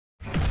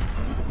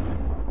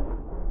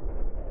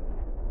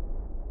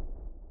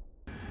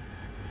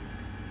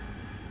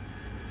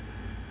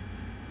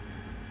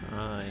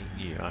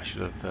I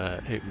should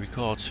have hit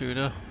record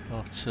sooner,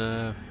 but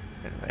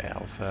anyway,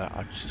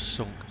 I've just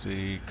sunk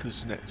the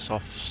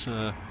Kuznetsov's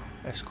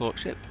escort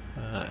ship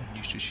in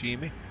New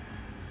Tsushima,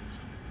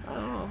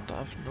 and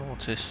I've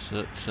noticed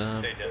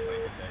that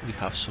we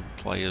have some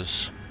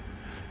players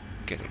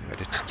getting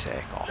ready to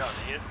take off. No,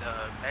 the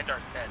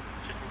Vandar's dead.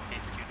 Just in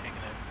case you taking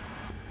it.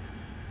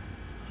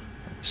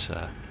 Let's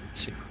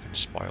see if we can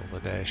spoil the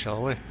day,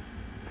 shall we?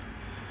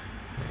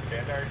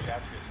 Vandar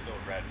chassis is still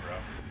red, bro.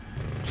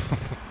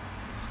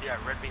 Yeah,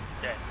 red means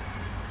dead.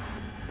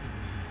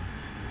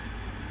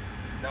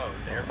 No,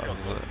 the airfield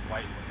looks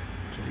white.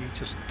 Did he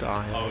just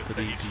die or did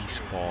he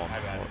despawn? What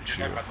You're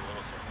talking about the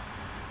little circle.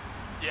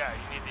 Yeah,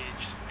 you need the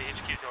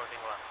HQ's the only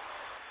thing left.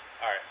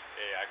 Alright,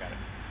 yeah, I got it.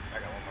 I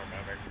got one more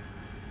Maverick.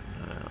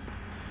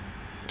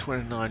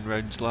 29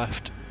 rounds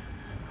left.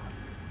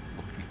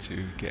 Lucky to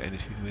get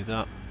anything with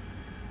that.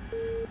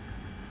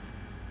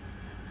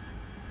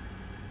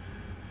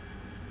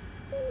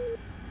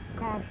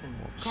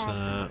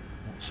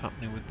 What's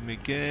happening with my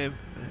game?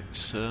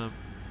 It's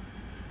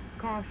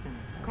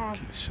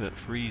keeps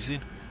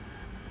freezing.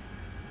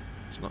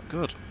 It's not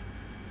good.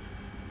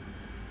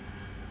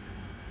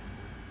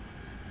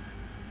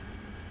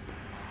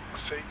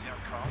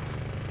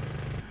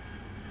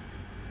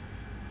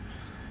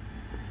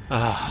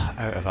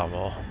 Out of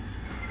ammo.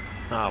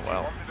 Ah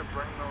well. Want me to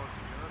bring those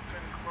units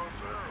in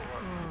closer, or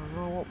what?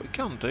 Well, what we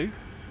can do.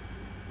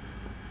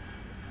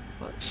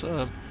 Let's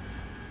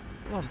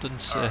land and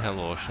say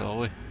hello, shall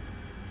we?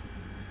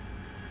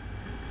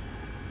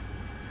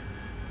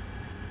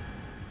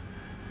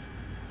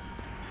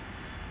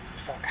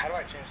 How do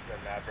I change the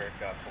Maverick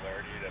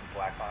polarity to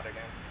black hot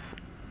again?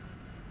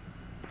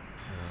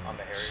 On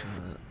the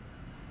Harrier?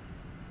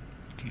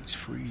 Keeps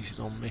freezing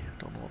on me.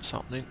 Don't know what's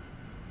happening.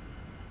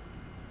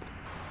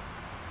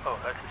 Oh,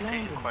 that's a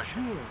season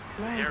question.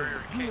 The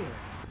Harrier King.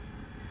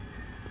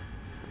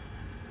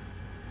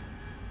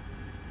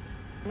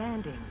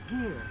 Landing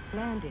gear,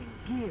 landing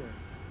gear.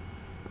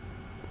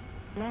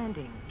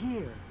 Landing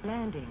gear,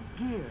 landing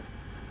gear.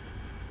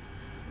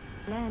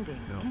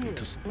 Landing Nope, gear, it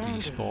doesn't landing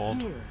despawn.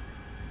 gear.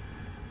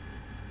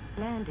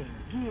 Landing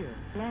gear,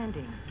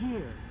 landing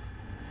gear.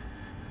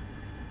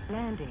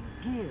 Landing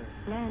gear,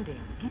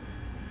 landing gear.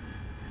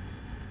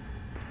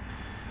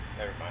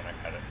 Never mind,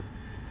 I got it.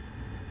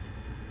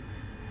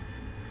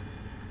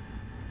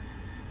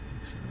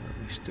 So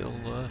he still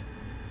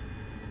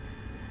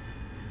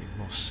he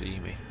must see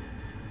me.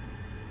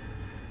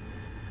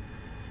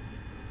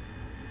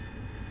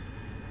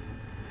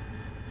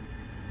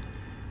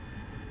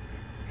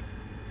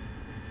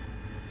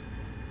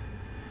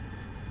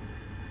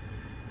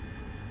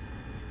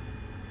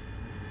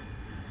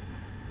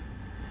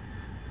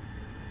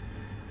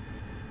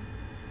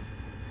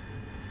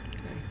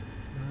 Okay,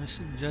 nice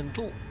and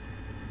gentle.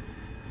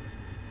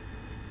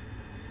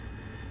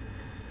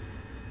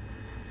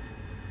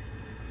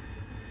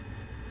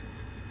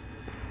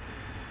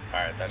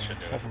 Alright, that should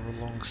do it. Hover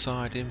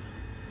alongside him.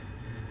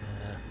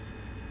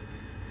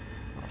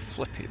 I'll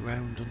flip it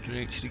round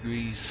 180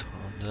 degrees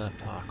and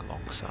park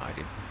alongside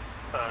him.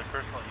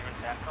 Personal, you in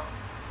TACCOM?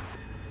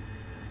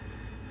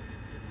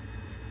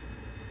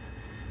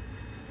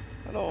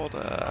 Hello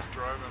there.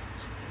 Driving.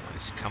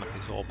 His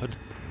canopy's open.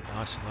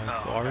 Nice and loud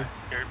Oh, for him.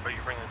 okay. But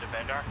you're bringing the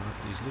Vandar?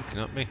 He's looking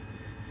at me.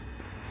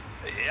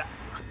 Yeah.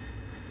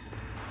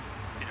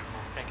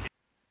 Beautiful, thank you.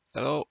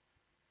 Hello.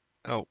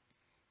 Oh,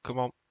 come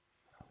on.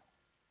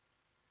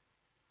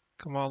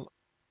 Come on.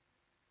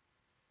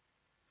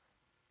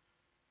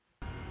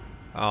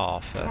 Oh,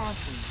 for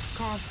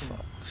Caution.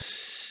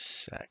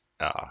 fuck's sake.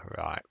 Ah,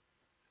 right.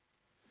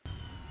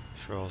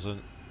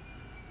 Frozen.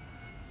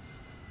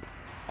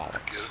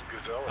 Bollocks.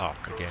 Oh,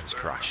 the game's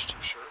crashed.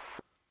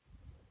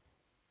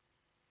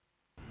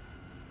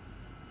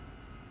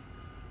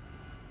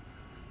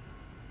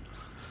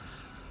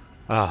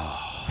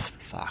 Oh,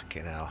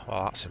 fucking hell.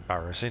 Well, that's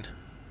embarrassing.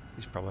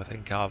 He's probably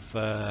think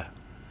I've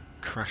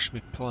crashed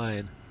my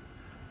plane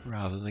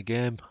rather than the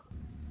game.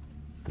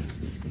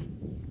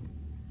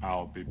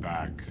 I'll be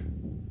back.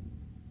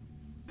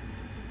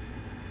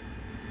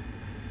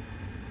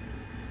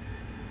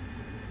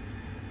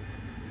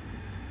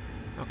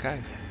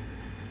 Okay.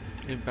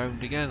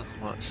 Inbound again.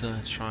 Let's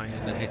try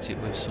and hit it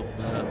with some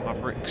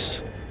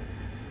Mavericks.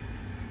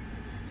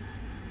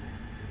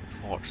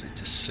 Fortunately,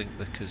 to sink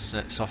the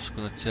Kuznetsov's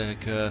going to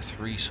take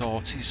 3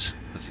 sorties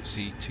because it's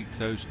the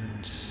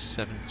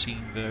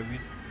 2017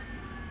 variant.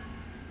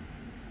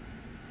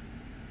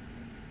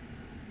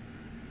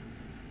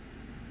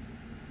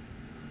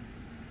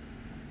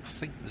 I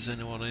think there's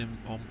anyone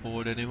on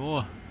board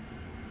anymore.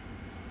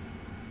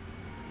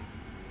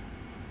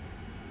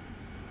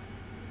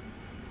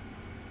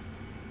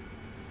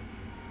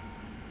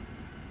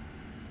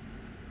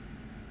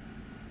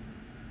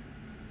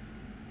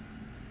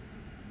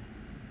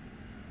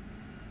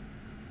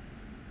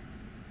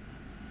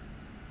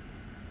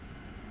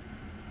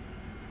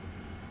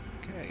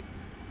 Okay,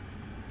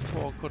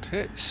 4 good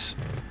hits.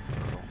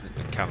 I don't think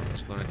the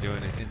cannon's going to do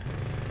anything.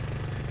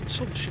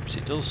 Some ships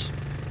it does.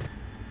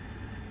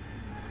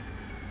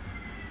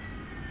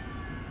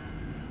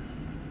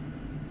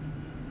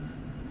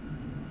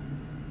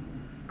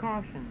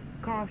 Caution,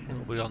 caution.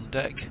 Nobody on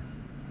deck.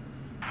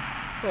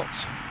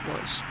 But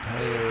let's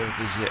pay her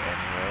a visit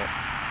anyway.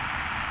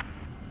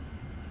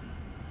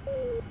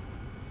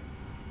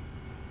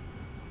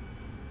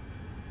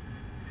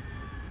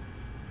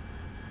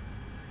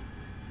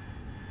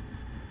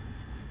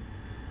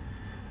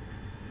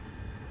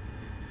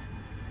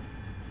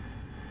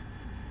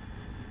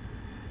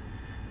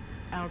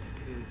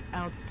 Altitude,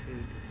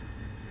 altitude.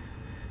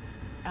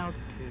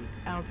 Altitude,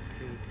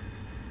 altitude.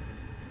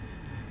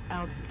 80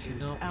 Altitude,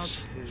 knots.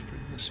 Let's altitude.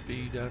 bring the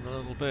speed down a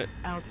little bit.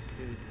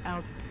 Altitude,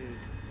 altitude.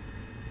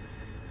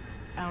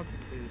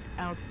 Altitude,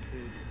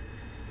 altitude.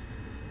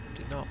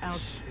 50 knots.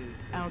 Altitude,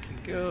 Looking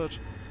altitude. good.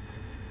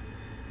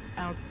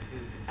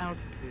 Altitude,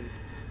 altitude.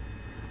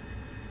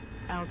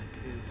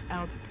 Altitude,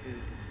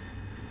 altitude.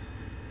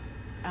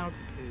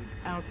 Altitude,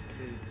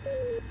 altitude.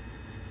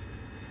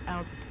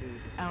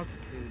 Altitude,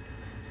 altitude.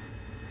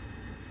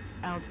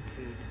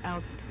 Altitude,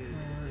 altitude.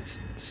 Nice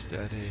and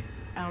steady.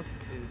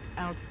 Altitude,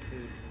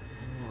 altitude.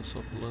 Oh, it's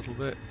up a little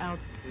bit.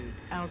 Altitude,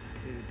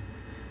 altitude.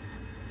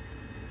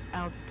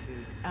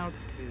 Altitude,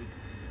 altitude.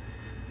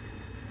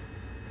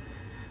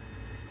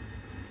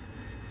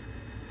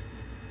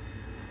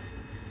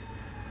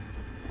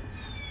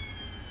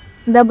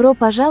 Добро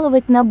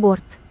пожаловать на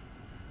борт.